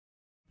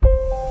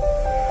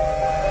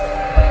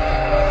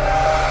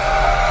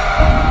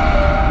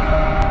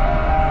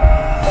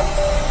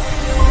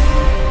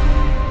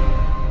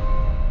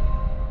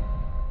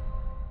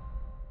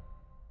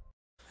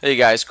Hey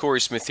guys,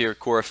 Corey Smith here,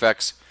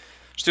 Forex.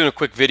 Just doing a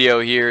quick video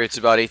here. It's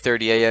about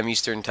 8:30 a.m.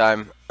 Eastern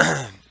Time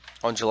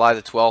on July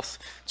the 12th.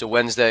 It's a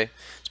Wednesday.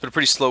 It's been a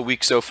pretty slow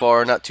week so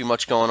far. Not too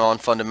much going on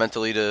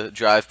fundamentally to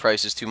drive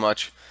prices too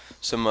much.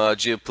 Some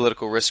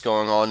geopolitical risk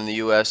going on in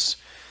the U.S.,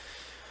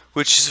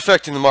 which is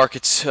affecting the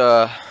markets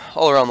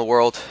all around the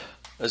world,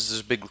 as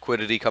there's big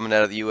liquidity coming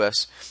out of the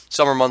U.S.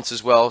 Summer months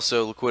as well,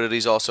 so liquidity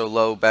is also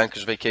low.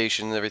 Bankers'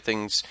 vacation,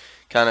 everything's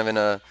kind of in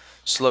a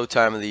slow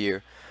time of the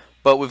year.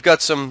 But we've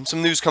got some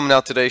news coming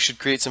out today. Should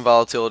create some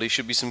volatility.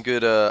 Should be some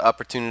good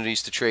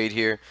opportunities to trade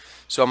here.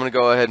 So I'm going to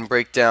go ahead and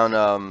break down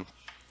a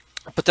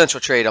potential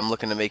trade I'm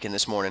looking to make in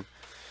this morning.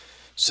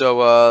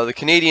 So the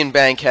Canadian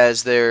bank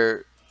has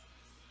their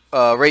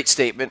rate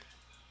statement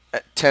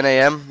at 10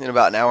 a.m. in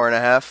about an hour and a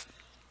half.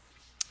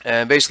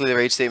 And basically the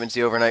rate statement's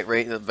the overnight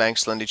rate that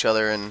banks lend each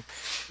other, and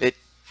it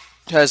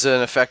has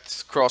an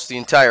effect across the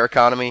entire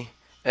economy.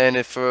 And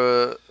if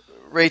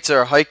rates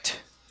are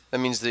hiked, that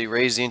means they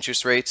raise the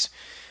interest rates.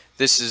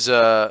 This is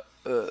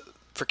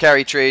for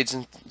carry trades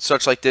and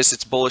such like this.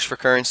 It's bullish for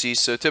currencies.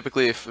 So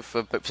typically, if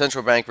a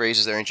central bank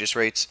raises their interest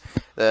rates,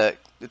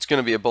 it's going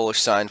to be a bullish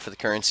sign for the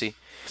currency.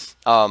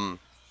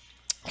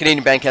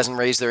 Canadian bank hasn't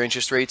raised their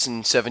interest rates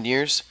in 7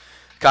 years.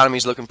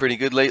 Economy's looking pretty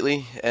good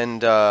lately,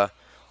 and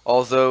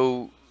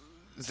although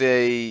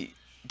they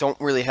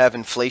don't really have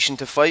inflation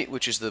to fight,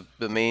 which is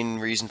the main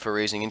reason for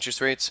raising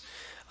interest rates,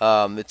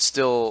 it's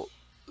still,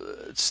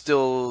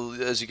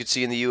 as you can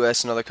see in the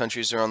U.S. and other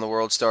countries around the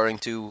world, starting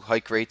to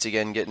hike rates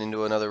again, getting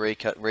into another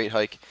rate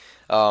hike.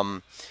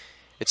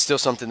 It's still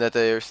something that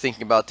they're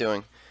thinking about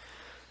doing.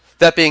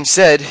 That being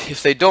said,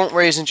 if they don't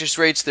raise interest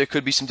rates, there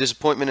could be some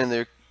disappointment,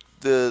 and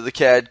the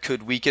CAD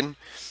could weaken.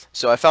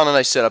 So I found a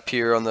nice setup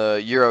here on the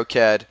Euro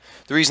CAD.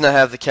 The reason I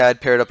have the CAD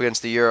paired up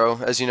against the Euro,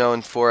 as you know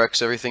in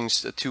Forex,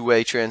 everything's a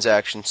two-way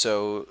transaction.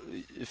 So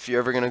if you're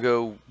ever going to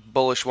go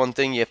bullish one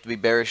thing, you have to be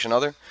bearish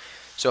another.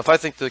 So if I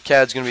think the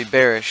CAD's going to be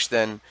bearish,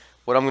 then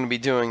what I'm going to be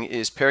doing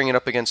is pairing it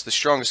up against the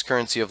strongest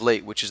currency of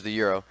late, which is the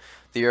Euro.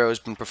 The Euro has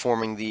been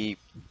performing the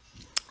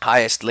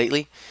highest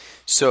lately.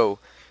 So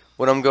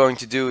what I'm going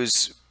to do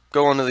is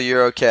go onto the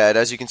Euro CAD.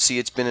 As you can see,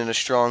 it's been in a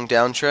strong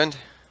downtrend.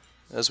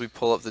 As we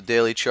pull up the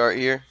daily chart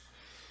here,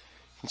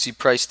 you can see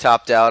price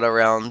topped out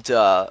around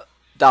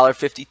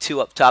 $1.52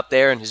 up top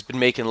there, and has been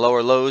making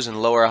lower lows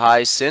and lower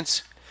highs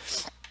since.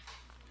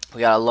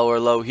 We got a lower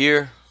low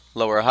here,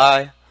 lower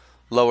high,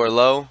 lower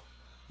low,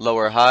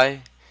 lower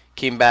high,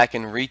 came back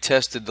and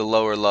retested the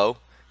lower low,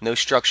 no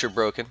structure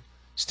broken,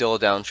 still a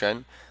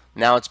downtrend.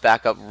 Now it's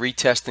back up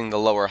retesting the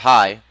lower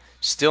high,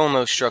 still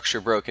no structure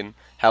broken.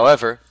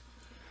 However,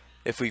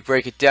 if we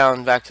break it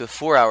down back to the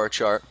 4-hour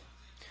chart,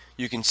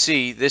 you can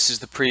see this is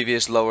the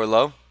previous lower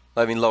low,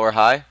 lower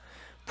high.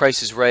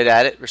 Price is right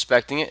at it,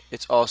 respecting it.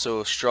 It's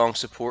also a strong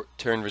support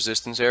turn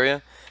resistance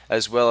area,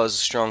 as well as a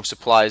strong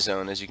supply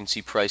zone. As you can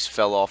see, price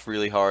fell off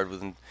really hard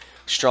with a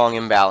strong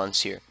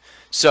imbalance here.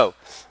 So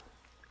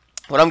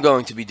what I'm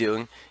going to be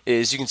doing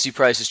is, you can see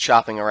price is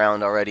chopping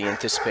around already,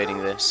 anticipating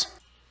this.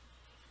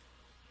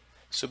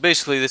 So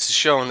basically this is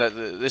showing that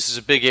this is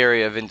a big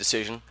area of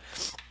indecision,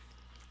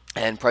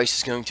 and price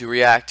is going to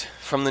react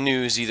from the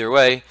news either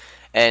way,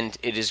 and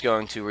it is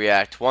going to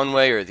react one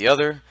way or the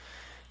other,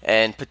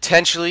 and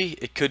potentially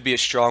it could be a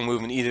strong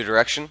move in either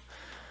direction.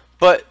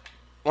 But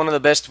one of the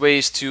best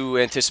ways to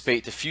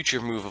anticipate the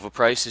future move of a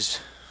price is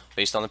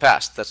based on the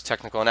past. That's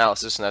technical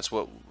analysis, and that's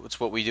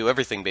what we do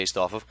everything based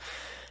off of.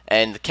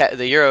 And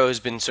the Euro has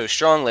been so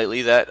strong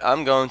lately that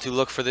I'm going to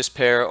look for this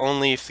pair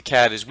only if the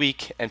CAD is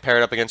weak, and pair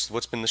it up against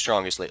what's been the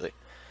strongest lately.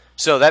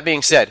 So that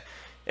being said,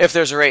 if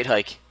there's a rate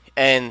hike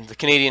and the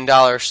Canadian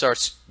dollar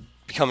starts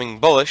becoming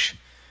bullish,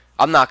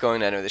 I'm not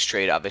going to enter this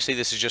trade, obviously.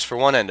 This is just for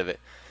one end of it.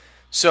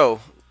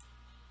 So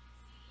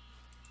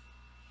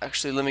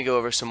actually, let me go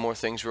over some more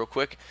things real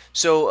quick.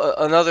 So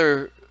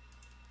another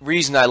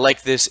reason I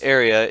like this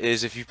area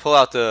is, if you pull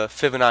out the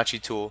Fibonacci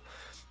tool,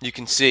 you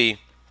can see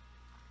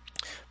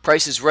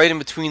price is right in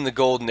between the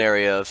golden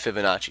area of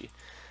Fibonacci.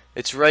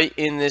 It's right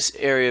in this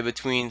area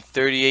between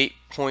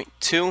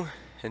 38.2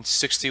 and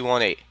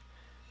 61.8.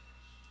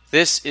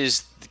 This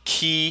is the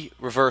key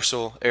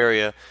reversal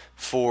area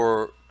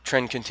for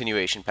trend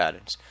continuation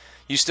patterns.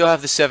 You still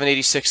have the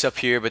 786 up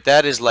here, but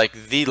that is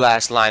like the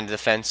last line of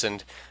defense,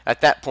 and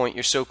at that point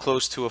you're so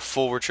close to a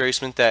full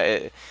retracement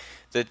that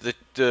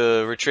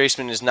the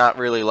retracement is not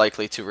really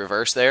likely to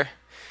reverse there.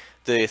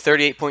 The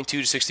 38.2 to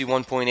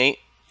 61.8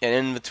 and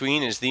in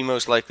between is the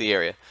most likely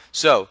area.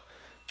 So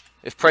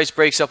if price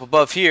breaks up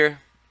above here,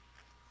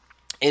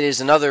 it is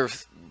another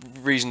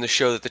reason to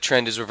show that the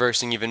trend is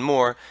reversing even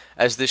more,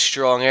 as this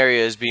strong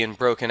area is being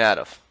broken out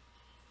of.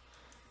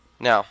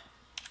 Now,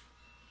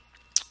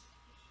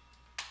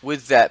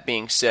 with that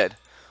being said,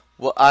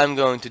 what I'm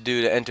going to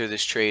do to enter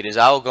this trade is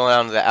I'll go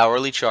down to the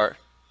hourly chart.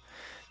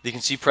 You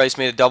can see price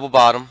made a double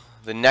bottom.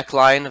 The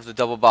neckline of the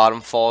double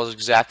bottom falls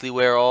exactly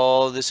where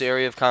all this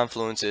area of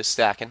confluence is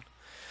stacking,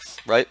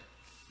 right?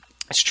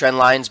 This trend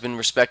line's been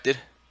respected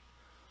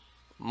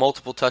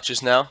multiple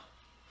touches now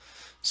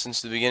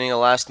since the beginning of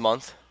last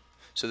month.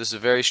 So this is a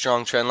very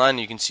strong trend line.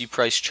 You can see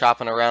price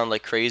chopping around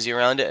like crazy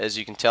around it. As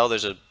you can tell,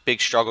 there's a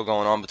big struggle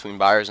going on between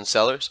buyers and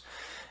sellers.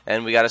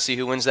 And we got to see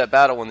who wins that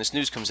battle when this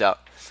news comes out.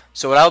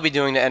 So what I'll be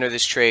doing to enter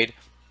this trade,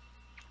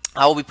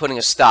 I will be putting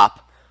a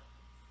stop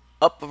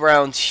up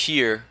around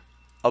here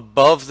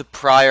above the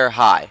prior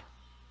high.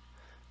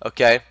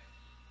 Okay?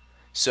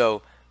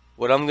 So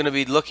what I'm going to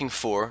be looking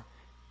for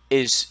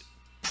is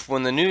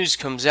when the news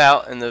comes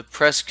out and the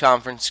press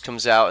conference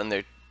comes out and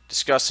they're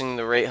discussing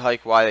the rate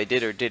hike, why they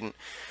did or didn't,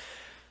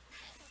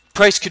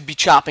 price could be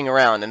chopping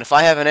around. And if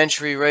I have an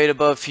entry right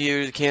above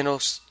here, the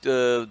candles,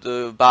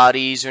 the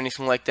bodies or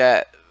anything like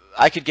that,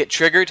 I could get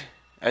triggered,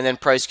 and then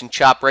price can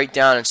chop right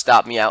down and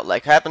stop me out,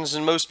 like happens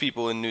in most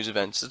people in news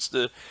events.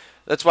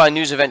 That's why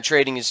news event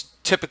trading is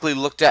typically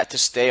looked at to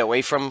stay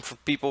away from for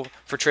people,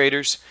 for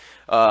traders.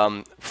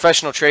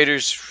 Professional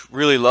traders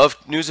really love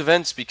news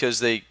events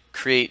because they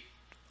create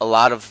a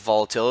lot of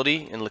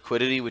volatility and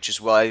liquidity, which is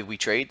why we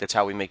trade. That's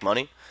how we make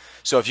money.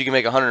 So if you can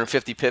make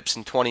 150 pips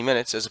in 20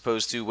 minutes as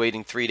opposed to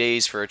waiting 3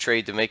 days for a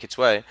trade to make its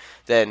way,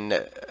 then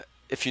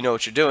if you know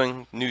what you're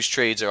doing, news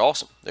trades are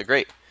awesome. They're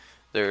great.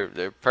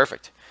 They're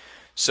perfect.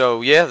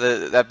 So yeah,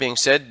 that being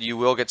said, you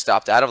will get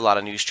stopped out of a lot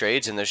of news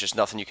trades, and there's just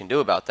nothing you can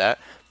do about that.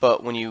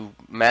 But when you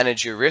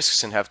manage your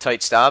risks and have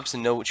tight stops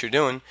and know what you're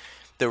doing,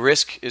 the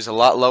risk is a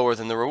lot lower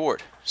than the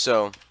reward.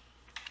 So,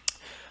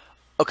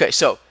 okay,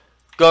 so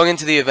going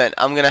into the event,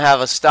 I'm going to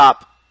have a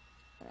stop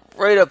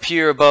right up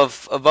here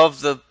above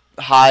the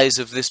highs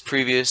of this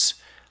previous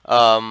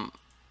lower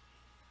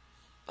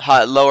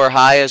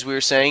high, as we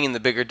were saying, in the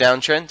bigger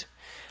downtrend.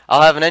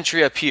 I'll have an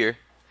entry up here,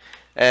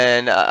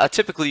 and I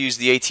typically use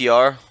the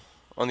ATR.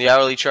 On the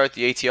hourly chart,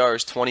 the ATR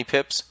is 20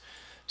 pips.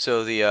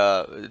 So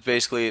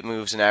basically it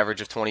moves an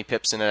average of 20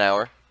 pips in an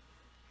hour.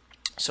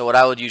 So what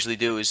I would usually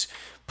do is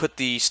put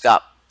the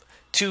stop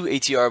 2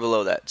 ATR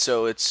below that.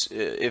 So it's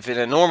if in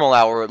a normal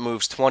hour it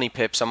moves 20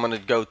 pips, I'm going to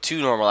go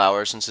 2 normal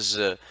hours since this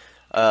is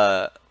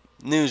a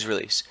news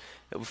release.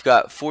 We've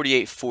got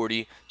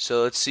 48.40,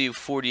 so let's see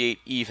 48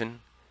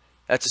 even.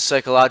 That's a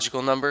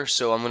psychological number,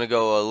 so I'm going to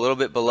go a little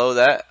bit below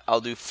that. I'll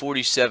do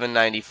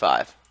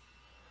 47.95.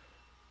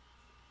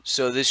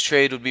 So this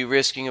trade would be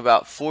risking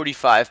about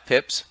 45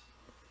 pips,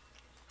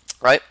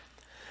 right?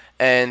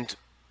 And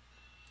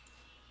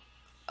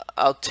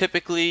I'll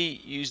typically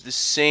use the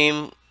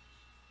same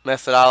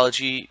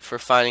methodology for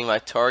finding my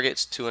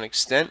targets to an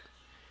extent.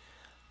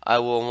 I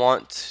will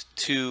want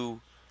to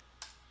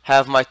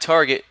have my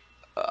target.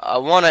 I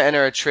want to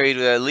enter a trade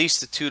with at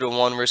least a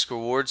 2-to-1 risk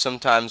reward,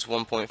 sometimes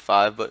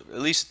 1.5, but at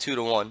least a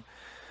 2-to-1.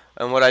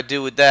 And what I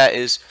do with that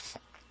is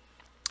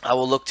I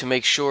will look to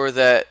make sure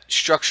that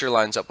structure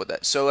lines up with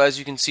that. So as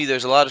you can see,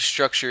 there's a lot of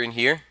structure in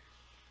here,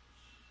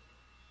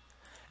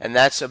 and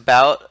that's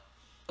about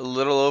a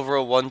little over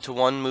a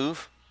 1-to-1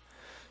 move.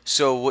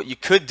 So what you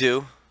could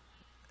do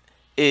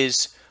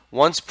is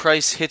once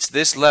price hits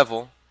this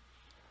level,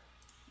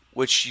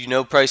 which you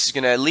know price is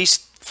going to at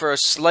least for a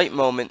slight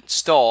moment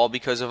stall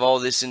because of all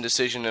this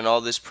indecision and all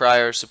this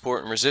prior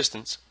support and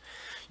resistance,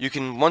 you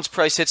can, once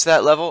price hits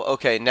that level,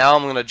 okay, now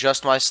I'm going to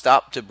adjust my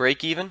stop to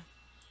break even,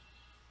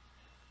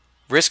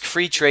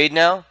 risk-free trade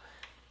now,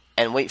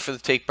 and wait for the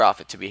take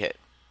profit to be hit.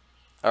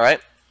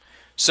 Alright?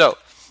 So,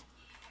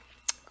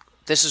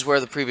 this is where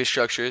the previous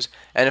structure is,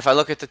 and if I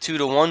look at the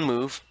 2-to-1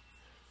 move,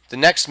 the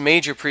next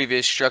major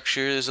previous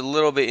structure is a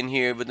little bit in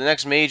here, but the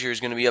next major is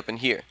going to be up in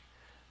here,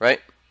 right?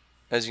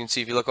 As you can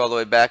see, if you look all the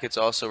way back, it's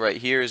also right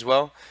here as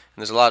well, and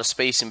there's a lot of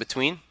space in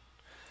between.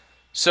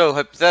 So,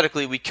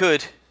 hypothetically, we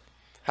could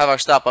have our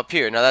stop up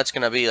here. Now, that's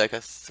going to be like a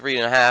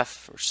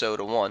 3.5 or so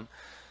to 1.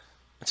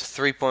 It's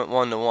a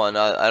 3.1 to 1.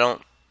 I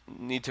don't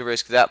need to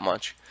risk that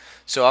much.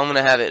 So I'm going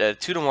to have it at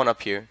a 2-to-1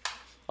 up here.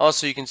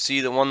 Also, you can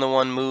see the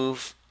 1-to-1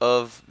 move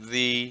of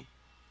the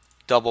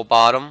double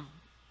bottom.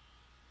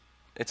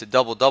 It's a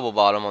double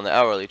bottom on the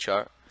hourly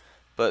chart.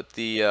 But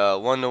the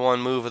 1-to-1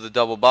 move of the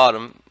double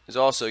bottom is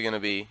also going to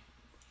be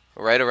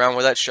right around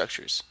where that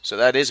structure is. So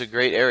that is a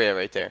great area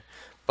right there.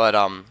 But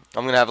I'm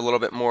going to have a little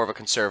bit more of a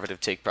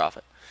conservative take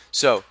profit.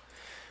 So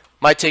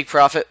my take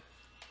profit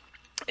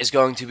is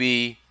going to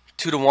be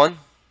 2-to-1.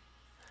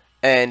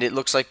 And it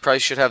looks like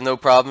price should have no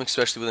problem,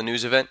 especially with a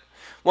news event.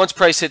 Once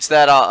price hits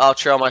that, I'll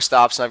trail my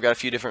stops, and I've got a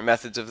few different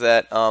methods of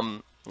that.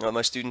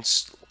 My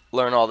students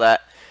learn all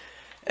that.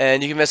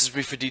 And you can message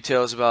me for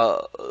details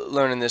about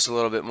learning this a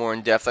little bit more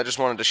in depth. I just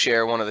wanted to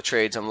share one of the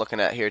trades I'm looking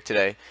at here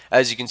today.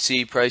 As you can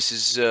see, price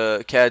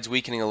is CAD's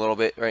weakening a little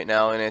bit right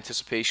now in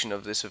anticipation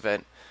of this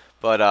event.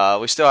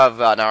 But we still have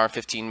about an hour and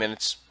 15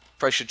 minutes.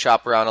 Price should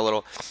chop around a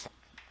little.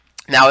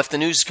 Now, if the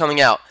news is coming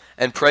out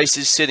and price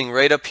is sitting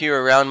right up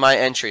here around my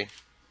entry,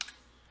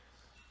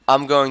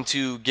 I'm going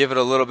to give it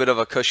a little bit of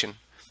a cushion.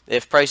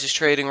 If price is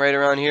trading right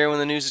around here when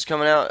the news is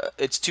coming out,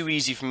 it's too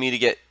easy for me to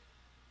get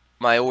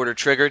my order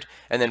triggered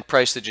and then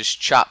price to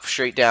just chop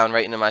straight down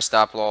right into my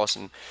stop loss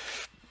and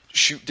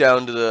shoot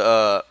down to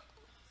the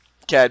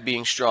CAD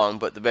being strong,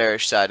 but the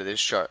bearish side of this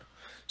chart.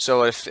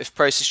 So if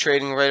price is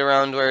trading right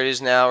around where it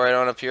is now, right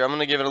on up here, I'm going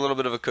to give it a little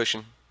bit of a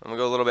cushion. I'm going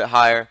to go a little bit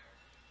higher,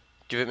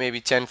 give it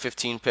maybe 10,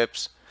 15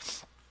 pips.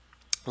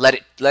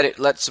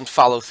 let some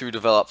follow through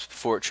develop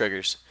before it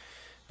triggers.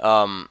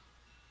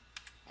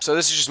 So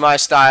this is just my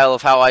style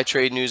of how I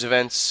trade news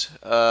events.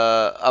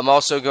 I'm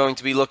also going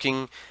to be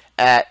looking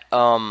at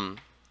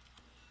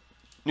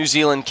New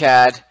Zealand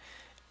CAD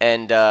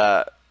and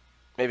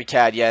maybe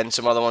CAD yen,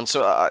 some other ones.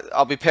 So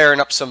I'll be pairing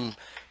up some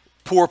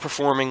poor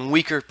performing,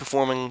 weaker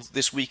performing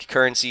this week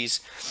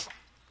currencies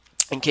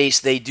in case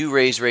they do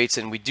raise rates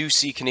and we do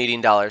see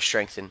Canadian dollar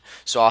strengthen.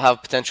 So I'll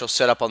have potential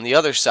set up on the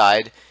other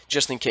side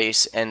just in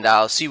case, and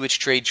I'll see which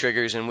trade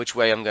triggers and which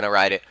way I'm going to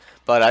ride it.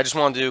 But I just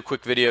wanted to do a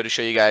quick video to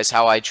show you guys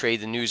how I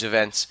trade the news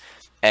events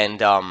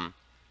and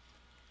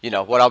you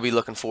know, what I'll be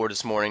looking for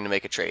this morning to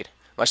make a trade.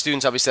 My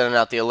students I'll be sending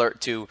out the alert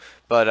to,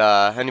 but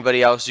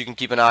anybody else, you can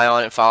keep an eye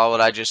on it, follow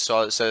what I just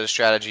saw that said a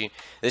strategy.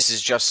 This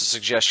is just a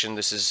suggestion.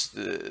 This is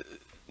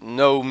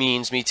no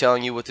means me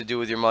telling you what to do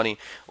with your money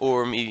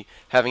or me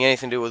having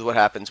anything to do with what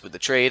happens with the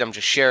trade. I'm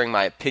just sharing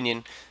my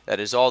opinion.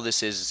 That is all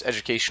this is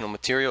educational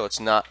material. It's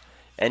not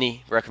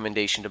any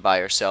recommendation to buy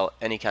or sell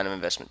any kind of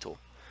investment tool.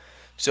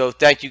 So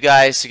thank you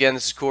guys. Again,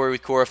 this is Corey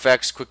with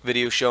CoreFX. Quick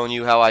video showing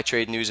you how I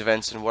trade news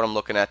events and what I'm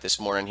looking at this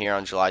morning here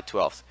on July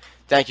 12th.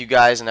 Thank you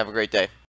guys and have a great day.